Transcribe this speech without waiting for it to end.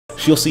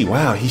she'll see,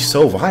 wow, he's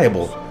so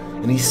viable.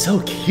 And he's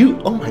so cute.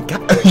 Oh my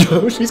god.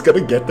 Yo, she's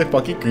gonna get the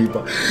fucking creep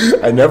on.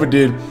 I never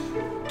did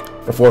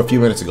before a few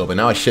minutes ago, but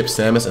now I ship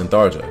Samus and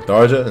Tharja.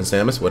 Tharja and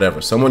Samus, whatever.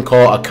 Someone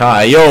call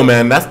Akai. Yo,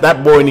 man,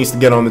 that boy needs to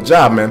get on the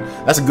job, man.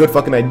 That's a good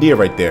fucking idea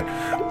right there.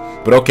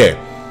 But okay.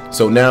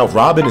 So now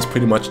Robin is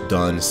pretty much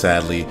done,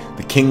 sadly.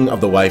 The king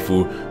of the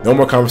waifu. No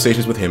more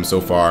conversations with him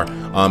so far.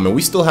 And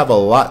we still have a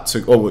lot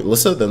to... Oh, wait,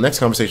 Lissa, the next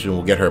conversation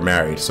will get her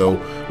married.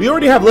 So we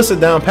already have Lissa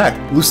down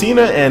packed.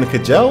 Lucina and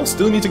Kajel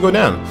still need to go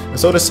down. And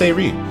so does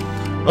Sayri.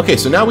 Okay,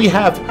 so now we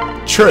have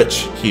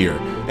Church here.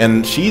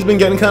 And she's been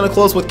getting kind of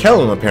close with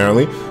Kellum,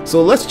 apparently.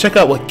 So let's check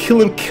out what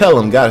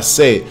Kellum got to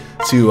say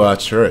to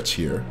Church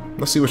here.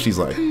 Let's see what she's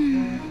like.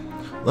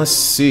 Let's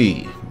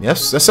see.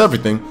 Yes, that's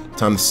everything.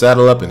 Time to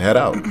saddle up and head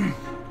out.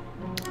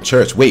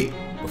 Church, wait,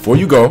 before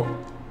you go,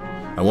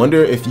 I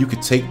wonder if you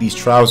could take these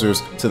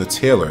trousers to the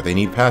tailor. They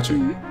need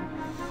patching.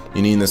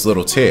 You need this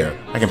little tear.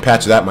 I can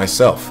patch that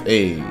myself.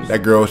 Hey,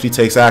 that girl, she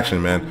takes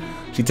action, man.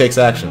 She takes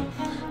action.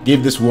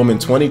 Give this woman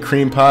 20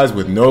 cream pies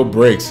with no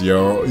breaks,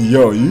 yo.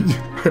 Yo, you,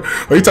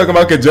 are you talking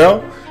about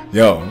Kajel?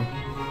 Yo.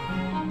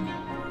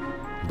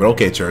 But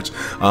okay, Church,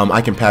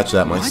 I can patch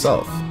that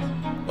myself.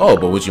 Oh,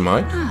 but would you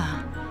mind?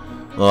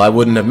 Well, I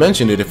wouldn't have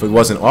mentioned it if it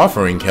wasn't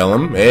offering,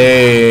 Kellum.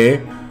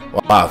 Hey.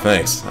 Wow,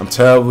 thanks. I'm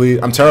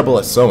terrible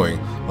at sewing.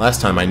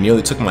 Last time I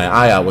nearly took my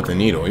eye out with a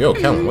needle. Yo,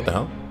 Kellum, what the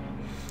hell?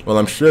 Well,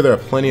 I'm sure there are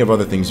plenty of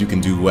other things you can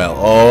do well.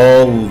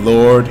 Oh,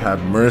 Lord,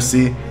 have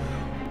mercy.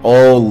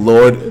 Oh,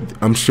 Lord,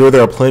 I'm sure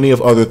there are plenty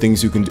of other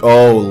things you can do.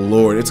 Oh,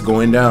 Lord, it's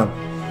going down.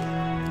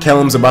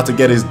 Kellum's about to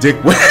get his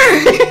dick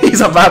wet.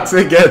 He's about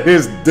to get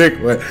his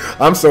dick wet.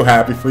 I'm so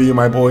happy for you,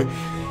 my boy.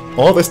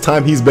 All this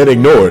time he's been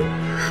ignored.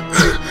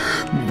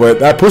 But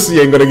that pussy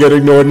ain't gonna get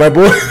ignored, my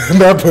boy.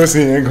 That pussy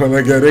ain't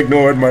gonna get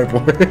ignored, my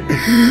boy.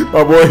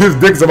 My boy, his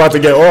dick's about to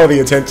get all the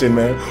attention,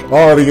 man.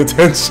 All the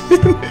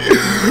attention.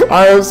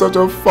 I am such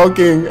a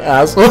fucking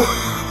asshole.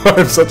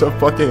 I'm such a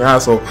fucking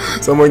asshole.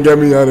 Someone get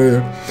me out of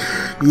here.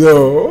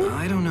 Yo.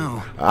 I don't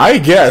know. I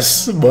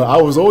guess, but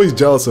I was always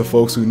jealous of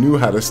folks who knew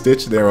how to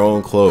stitch their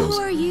own clothes.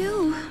 Who are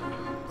you?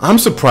 I'm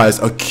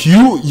surprised a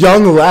cute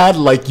young lad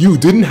like you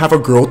didn't have a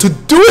girl to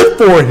do it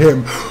for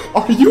him.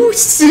 Are you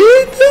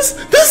seeing this?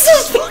 This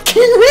is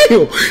fucking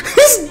real.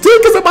 His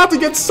dick is about to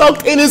get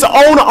sucked in his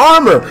own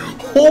armor.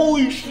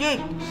 Holy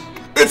shit.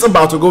 It's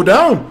about to go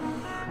down.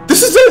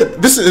 This is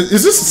it.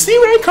 Is this a C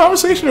rank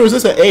conversation or is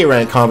this an A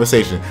rank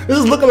conversation? This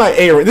is looking like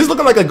A rank. This is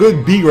looking like a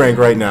good B rank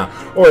right now.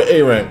 Or an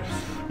A rank.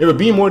 It would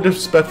be more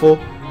disrespectful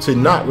to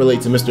not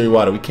relate to Mr.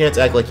 Iwata. We can't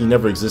act like he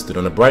never existed.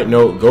 On a bright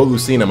note, go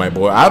Lucina, my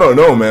boy. I don't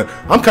know, man.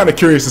 I'm kind of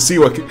curious to see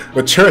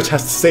what Church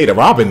has to say to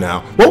Robin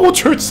now. What will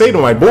Church say to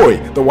my boy,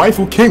 the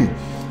waifu king?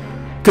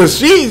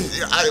 Because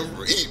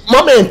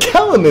my man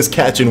Kellum is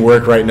catching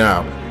work right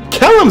now.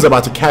 Kellum's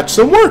about to catch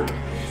some work.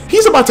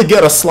 He's about to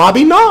get a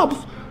slobby knob.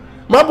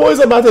 My boy's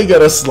about to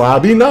get a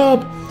slobby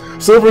knob.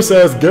 Silver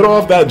says, get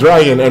off that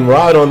dragon and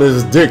ride on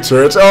this dick,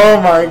 Church.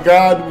 Oh my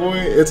god, boy.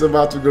 It's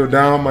about to go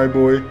down, my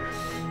boy.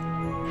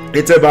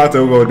 It's about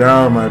to go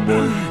down, my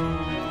boy.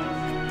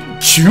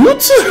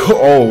 Cute?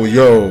 Oh,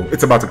 yo.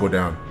 It's about to go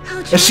down.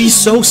 And she's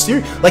so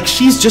serious. Like,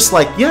 she's just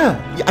like,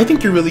 yeah, I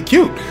think you're really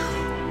cute.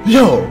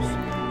 Yo.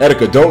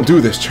 Etika, don't do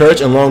this.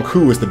 Church and Long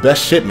Ku is the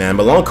best shit, man.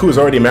 But Long Ku is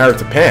already married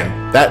to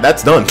Pan.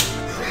 That's done.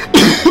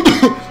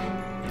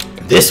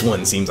 This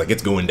one seems like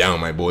it's going down,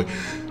 my boy.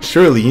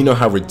 Surely you know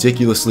how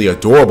ridiculously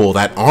adorable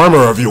that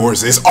armor of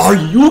yours is. Are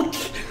you?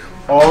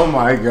 Oh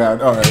my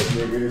god. Alright,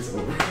 nigga, it's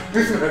over.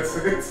 That's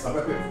it,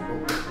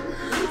 son.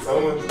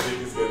 Someone's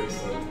dick is getting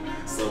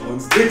sucked.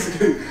 Someone's dick's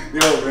getting...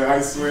 Yo, man,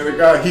 I swear to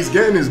God, he's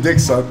getting his dick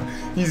sucked.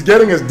 He's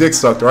getting his dick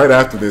sucked right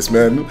after this,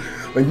 man.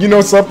 Like, you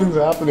know something's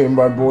happening,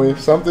 my boy.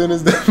 Something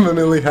is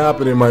definitely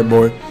happening, my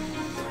boy.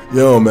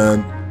 Yo,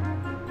 man.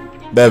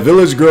 That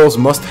village girls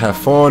must have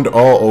fawned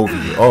all over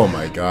you. Oh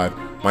my god.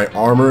 My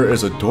armor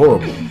is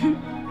adorable.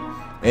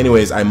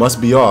 Anyways, I must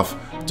be off.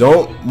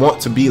 Don't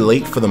want to be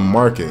late for the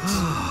market.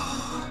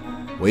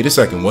 Wait a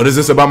second. What is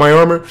this about my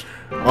armor?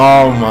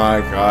 Oh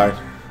my god.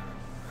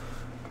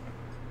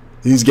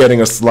 He's getting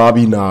a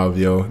slobby knob,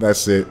 yo.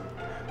 That's it.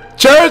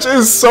 Church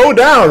is so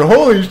down.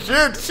 Holy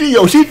shit.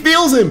 She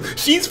feels him.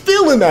 She's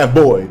feeling that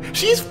boy.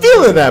 She's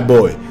feeling that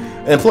boy.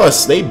 And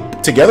plus,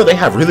 together they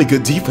have really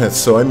good defense.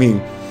 So, I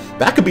mean,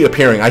 that could be a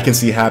pairing I can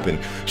see happen.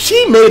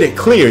 She made it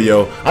clear,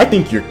 yo. I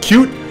think you're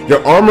cute.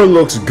 Your armor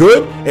looks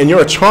good. And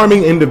you're a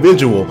charming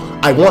individual.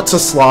 I want to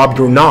slob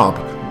your knob.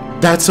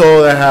 That's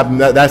all that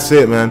happened. That's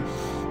it, man.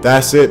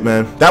 That's it,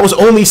 man. That was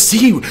only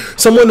C.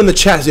 Someone in the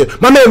chat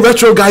said, my man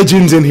Retro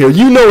Gaijin's in here.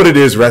 You know what it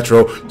is,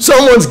 Retro.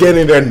 Someone's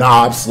getting their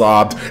knob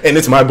slobbed, and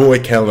it's my boy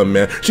Kellum,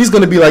 man. She's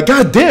gonna be like,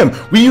 God damn,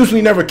 we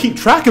usually never keep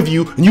track of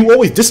you, and you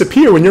always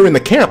disappear when you're in the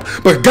camp.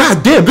 But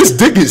god damn, this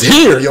dick is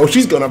here, yo.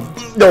 She's gonna,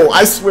 no,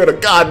 I swear to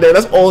God, man,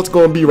 that's all it's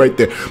gonna be right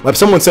there. Like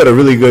someone said a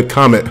really good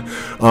comment.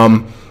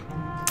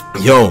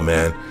 Yo,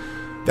 man,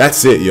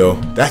 that's it, yo.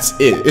 That's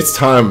it. It's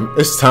time.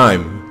 It's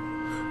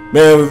time,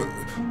 man.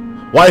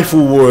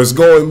 Waifu wars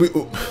going.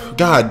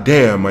 God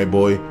damn, my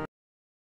boy.